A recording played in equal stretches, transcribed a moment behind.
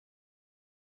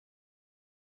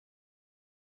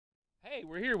Hey,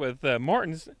 we're here with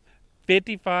Martin's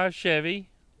 55 Chevy.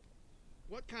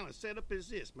 What kind of setup is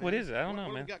this, man? What is it? I don't know,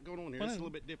 what man. We got going on here? What This is is a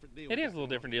little bit different deal. It is a little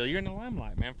different deal. You're in the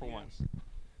limelight, man, for Yeah. once.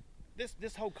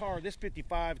 This whole car, this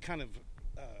 55, kind of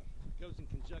goes in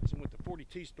conjunction with the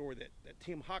 42 story that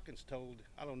Tim Hawkins told.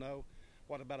 I don't know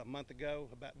about a month ago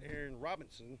about Aaron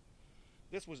Robinson.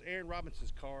 This was Aaron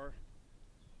Robinson's car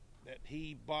that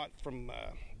he bought from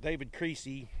David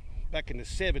Creasy back in the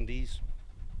 70s.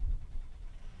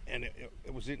 And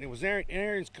it was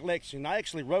Aaron's collection. I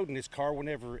actually rode in this car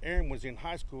whenever Aaron was in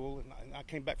high school, and I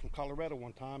came back from Colorado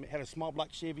one time. It had a small block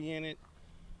Chevy in it,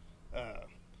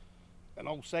 an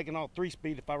old Saginaw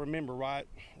 3-speed, if I remember right.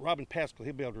 Robin Pascal,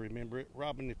 he'll be able to remember it.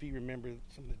 Robin, if you remember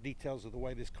some of the details of the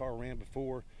way this car ran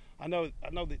before. I know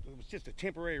that it was just a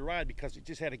temporary ride because it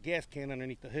just had a gas can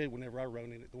underneath the hood whenever I rode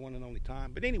in it, the one and only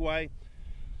time. But anyway,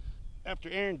 after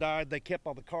Aaron died, they kept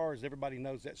all the cars. Everybody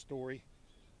knows that story,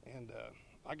 and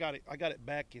I got it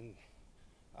back in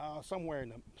somewhere in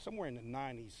the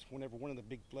 90s. Whenever one of the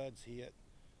big floods hit,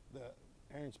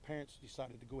 Aaron's parents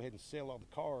decided to go ahead and sell all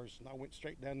the cars, and I went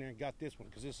straight down there and got this one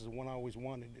because this is the one I always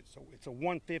wanted. It's a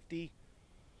 150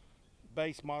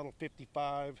 base model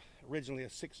 55, originally a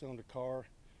 6-cylinder car.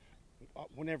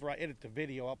 Whenever I edit the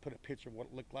video, I'll put a picture of what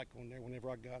it looked like on there whenever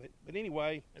I got it. But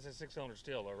anyway, It's a 6-cylinder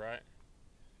still, though, right?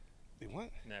 the what?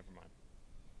 Never mind.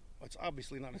 It's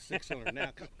obviously not a 6-cylinder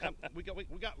now. We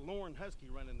got Lauren Husky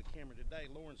running the camera today.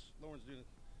 Lauren's doing.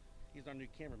 He's our new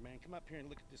cameraman. Come up here and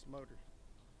look at this motor.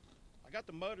 I got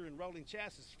the motor and rolling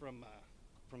chassis from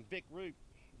Vic Root.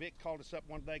 Vic called us up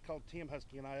one day, called Tim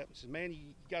Husky and I up and said, "Man,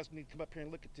 you guys need to come up here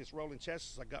and look at this rolling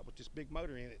chassis I got with this big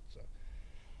motor in it." So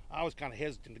I was kind of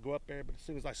hesitant to go up there, but as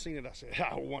soon as I seen it, I said,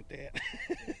 "I want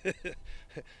that."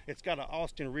 It's got an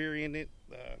Austin rear in it,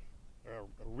 or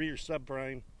a rear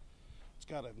subframe. It's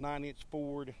got a 9-inch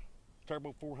Ford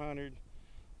Turbo 400.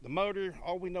 The motor,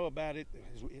 all we know about it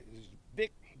is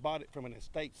Vic bought it from an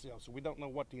estate sale, so we don't know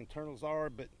what the internals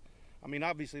are, but I mean,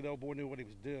 obviously the old boy knew what he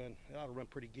was doing. It ought to run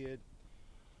pretty good.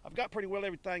 I've got pretty well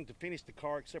everything to finish the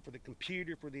car except for the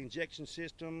computer for the injection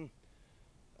system.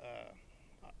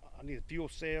 I need a fuel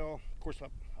cell. Of course,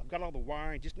 I've got all the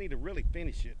wiring. Just need to really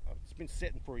finish it. It's been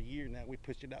sitting for a year now. We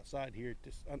pushed it outside here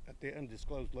at the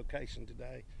undisclosed location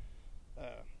today.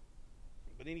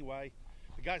 But anyway,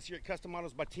 the guys here at Custom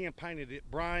Models by Tim painted it.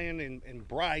 Brian and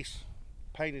Bryce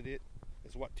painted it,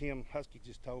 is what Tim Husky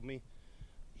just told me.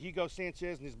 Hugo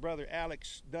Sanchez and his brother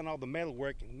Alex done all the metal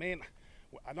work. And man,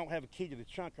 I don't have a key to the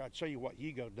trunk. I'd show you what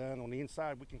Hugo done on the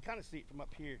inside. We can kind of see it from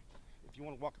up here. If you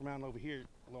want to walk around over here,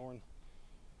 Lauren,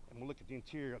 and we'll look at the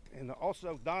interior. And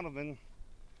also Donovan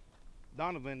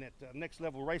at Next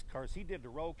Level Race Cars, he did the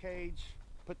roll cage,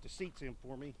 put the seats in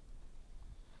for me.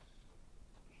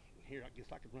 Here, I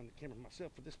guess I could run the camera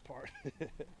myself for this part.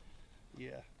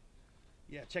 Yeah,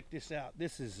 check this out.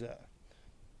 This is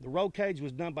the roll cage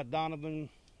was done by Donovan.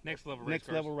 Next Level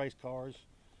Race Cars.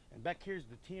 And back here's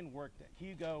the tin work that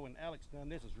Hugo and Alex done.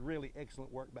 This is really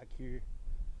excellent work back here.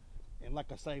 And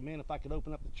like I say, man, if I could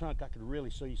open up the trunk, I could really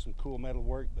show you some cool metal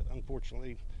work. But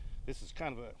unfortunately, this is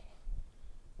kind of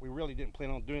we really didn't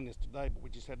plan on doing this today, but we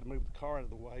just had to move the car out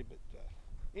of the way. But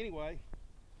anyway,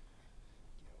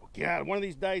 God, one of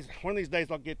these days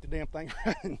I'll get the damn thing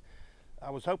running. I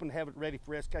was hoping to have it ready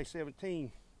for SK17.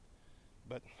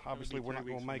 But obviously we're not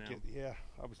going to make it. Yeah,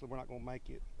 obviously we're not going to make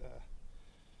it.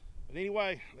 But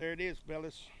anyway, there it is,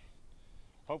 fellas.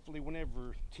 Hopefully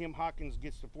whenever Tim Hawkins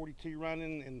gets the 42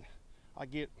 running and I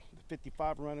get the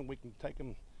 55 running, we can take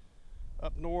them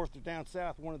up north or down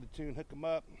south, one of the two, and hook them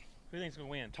up. Who do you think's going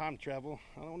to win? Time travel.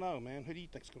 I don't know, man. Who do you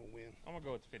think's going to win? I'm going to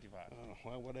go with the 55.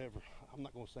 Well, whatever. I'm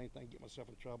not going to say anything, get myself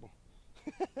in trouble.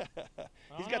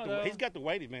 He's got the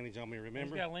weight advantage on me,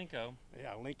 remember? He's got Linko.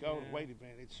 Yeah, Linko, weight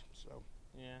advantage. So.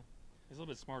 Yeah, he's a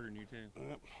little bit smarter than you too.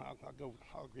 I'll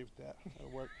agree with that.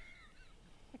 That'll work.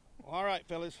 Well, all right,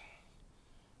 fellas.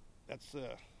 That's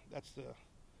the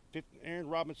Aaron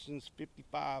Robinson's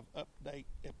 55 update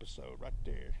episode right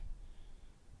there.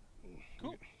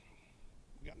 Cool.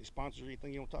 We got any sponsors or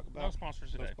anything you want to talk about? No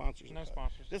sponsors today. No sponsors. No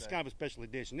sponsors. This is kind of a special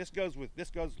edition. This goes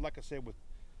like I said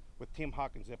with Tim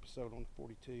Hawkins' episode on the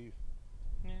 42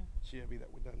 Chevy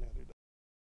that we done the other day.